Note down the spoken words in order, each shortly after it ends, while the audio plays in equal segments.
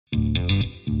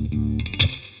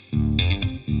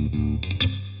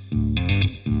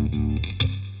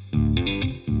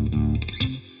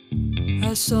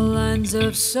I saw lines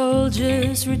of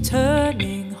soldiers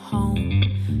returning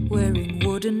home, wearing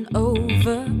wooden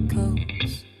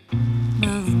overcoats.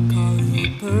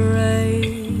 Melancholy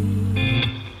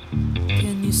parade.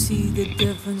 Can you see the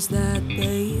difference that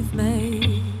they've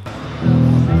made?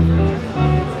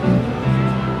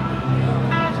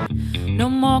 No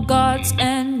more gods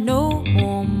and no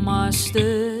more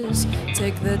masters.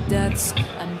 Take the deaths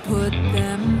and put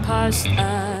them past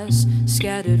us.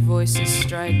 Scattered voices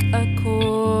strike a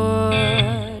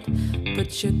chord.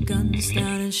 Put your guns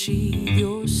down and sheathe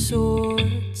your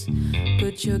swords.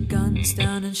 Put your guns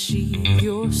down and sheathe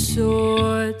your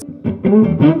swords.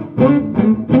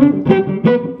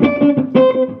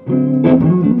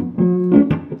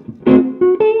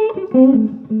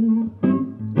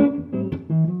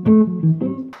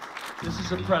 This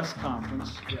is a press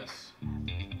conference. Yes.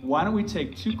 Why don't we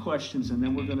take 2 questions and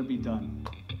then we're going to be done?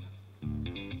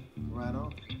 Right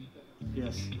on.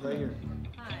 Yes, right here.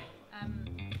 Hi, a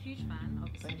huge fan,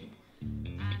 obviously. Thank you.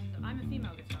 And I'm a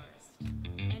female guitarist.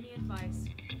 Any advice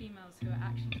for females who are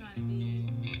actually trying to be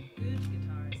good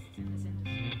guitarists in this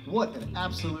industry? What an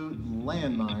absolute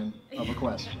landmine of a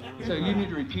question. So you need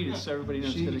to repeat it so everybody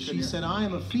knows. She said, I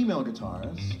am a female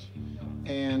guitarist,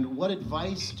 and what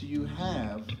advice do you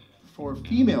have for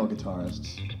female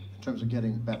guitarists in terms of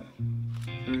getting better?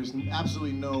 There is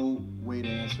absolutely no way to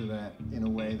answer that in a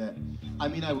way that, I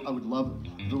mean, I would love,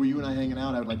 if it were you and I hanging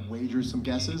out, I would like wager some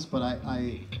guesses, but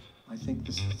I think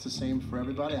this is the same for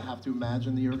everybody. I have to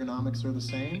imagine the ergonomics are the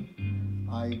same.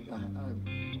 What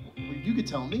you could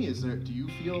tell me is there, do you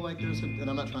feel like there's, and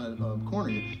I'm not trying to corner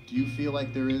you, do you feel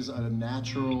like there is a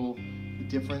natural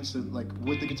difference? Like,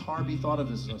 would the guitar be thought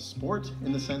of as a sport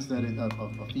in the sense that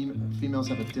females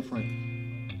have a different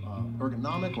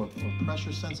ergonomic or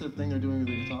pressure sensitive thing they're doing with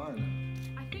the guitar?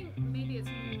 I think maybe it's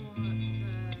more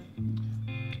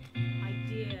the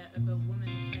idea of a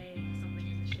woman playing something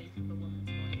in the shape of a woman's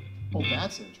body. Oh,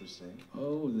 that's interesting.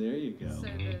 Oh, there you go. So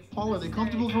Paul, are they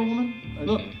comfortable for a woman?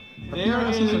 Look, there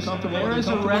is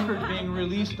a record being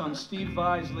released on Steve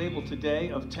Vai's label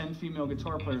today of 10 female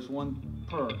guitar players, 1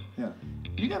 per. Yeah.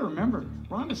 You got to remember,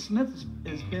 Rhonda Smith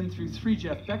has been through 3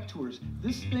 Jeff Beck tours.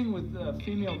 This thing with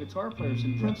female guitar players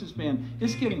in Prince's band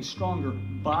is getting stronger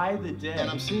by the day. And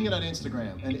I'm seeing it on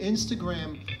Instagram. And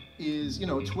Instagram is, you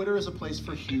know, Twitter is a place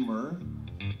for humor,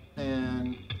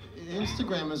 and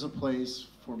Instagram is a place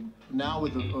for, now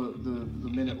with the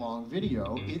minute-long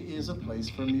video, it is a place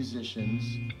for musicians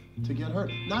to get heard.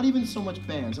 Not even so much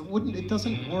bands. It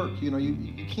doesn't work. You know,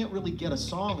 you can't really get a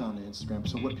song on Instagram.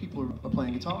 So what people are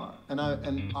playing guitar. And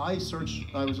I search.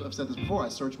 I've said this before. I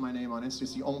search my name on Instagram.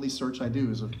 It's the only search I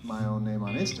do is of my own name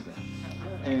on Instagram.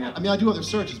 And I mean, I do other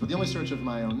searches, but the only search of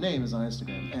my own name is on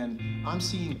Instagram. And I'm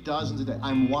seeing dozens a day.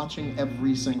 I'm watching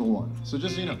every single one. So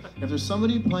just so you know, if there's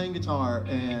somebody playing guitar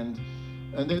and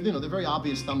they're, you know, they're very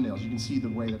obvious thumbnails. You can see the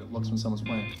way that it looks when someone's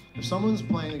playing. If someone's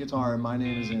playing the guitar and my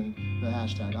name is in the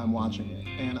hashtag, I'm watching it.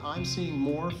 And I'm seeing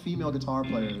more female guitar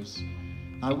players.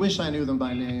 I wish I knew them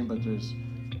by name, but there's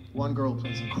one girl who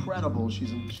plays incredible. She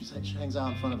hangs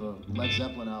out in front of a Led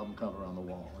Zeppelin album cover on the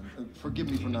wall. And forgive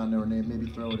me for not knowing her name. Maybe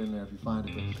throw it in there if you find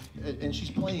it. But, and she's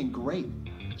playing great.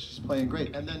 She's playing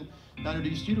great. And then I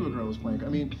introduced you to a girl who's playing. I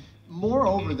mean,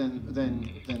 moreover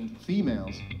than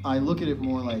females, I look at it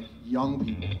more like young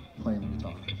people playing the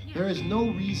guitar. There is no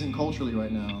reason culturally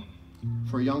right now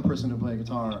for a young person to play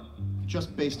guitar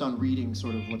just based on reading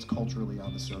sort of what's culturally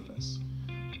on the surface.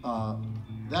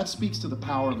 That speaks to the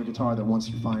power of a guitar that once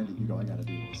you find it, you go, I gotta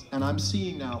do this. And I'm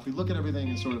seeing now, if we look at everything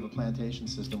in sort of a plantation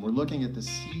system, we're looking at the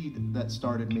seed that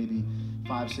started maybe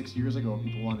 5-6 years ago when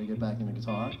people wanted to get back into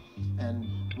guitar. And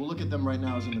we'll look at them right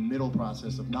now as in the middle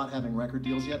process of not having record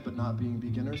deals yet, but not being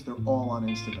beginners. They're all on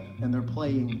Instagram, and they're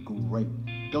playing great.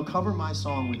 They'll cover my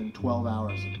song within 12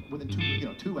 hours, within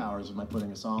 2 hours of my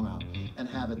putting a song out, and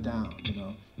have it down, you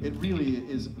know. It really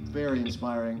is very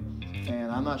inspiring,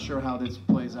 and I'm not sure how this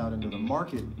plays out into the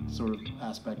market sort of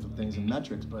aspect of things and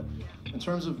metrics, but in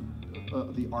terms of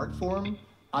the art form,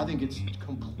 I think it's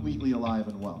completely alive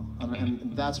and well,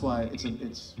 and that's why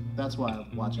that's why I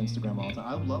watch Instagram all the time.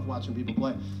 I love watching people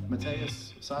play.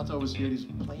 Mateus Sato was here. He's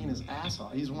playing his ass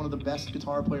off. He's one of the best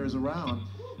guitar players around,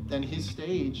 and his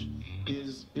stage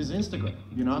is Instagram.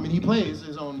 You know, I mean, he plays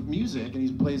his own music and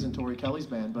he plays in Tori Kelly's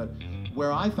band. But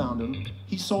where I found him,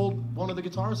 he sold one of the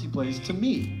guitars he plays to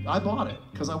me. I bought it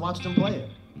because I watched him play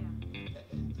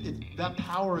it. That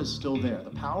power is still there. The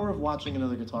power of watching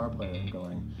another guitar player and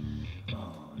going,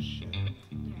 oh shit.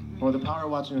 Or the power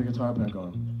of watching a guitar player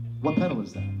going, what pedal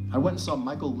is that? I went and saw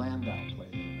Michael Landau play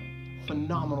the other night.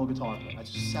 Phenomenal guitar player. I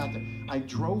just sat there. I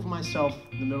drove myself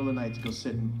in the middle of the night to go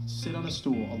sit on a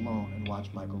stool alone and watch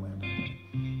Michael Landau play.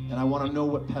 And I want to know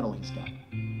what pedal he's got.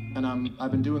 And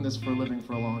I've been doing this for a living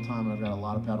for a long time, and I've got a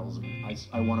lot of pedals, and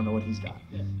I want to know what he's got.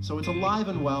 Yeah. So it's alive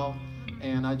and well,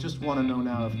 and I just want to know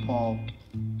now if Paul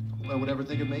would ever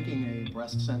think of making a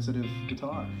breast-sensitive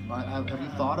guitar. Have you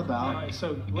thought about? All right,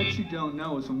 so what you don't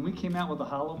know is when we came out with the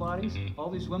hollow bodies, all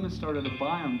these women started to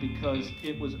buy them because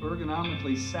it was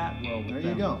ergonomically sat well with them.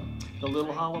 There you go. The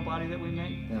little hollow body that we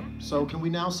make. Yeah. So can we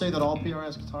now say that all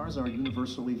PRS guitars are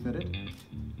universally fitted?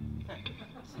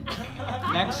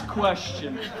 Next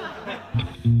question.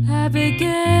 I began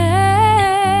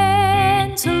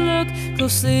to look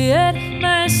closely at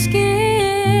my skin.